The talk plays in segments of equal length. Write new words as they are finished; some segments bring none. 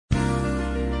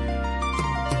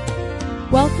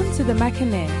Welcome to the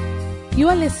Mackinac. You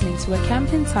are listening to a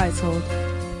camp entitled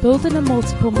Building a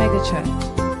Multiple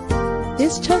Megachurch.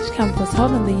 This church camp was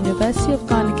held on the University of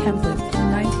Ghana campus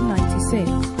in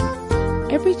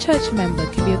 1996. Every church member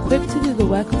can be equipped to do the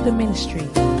work of the ministry.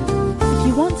 If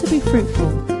you want to be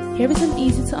fruitful, here is an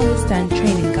easy to understand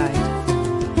training guide.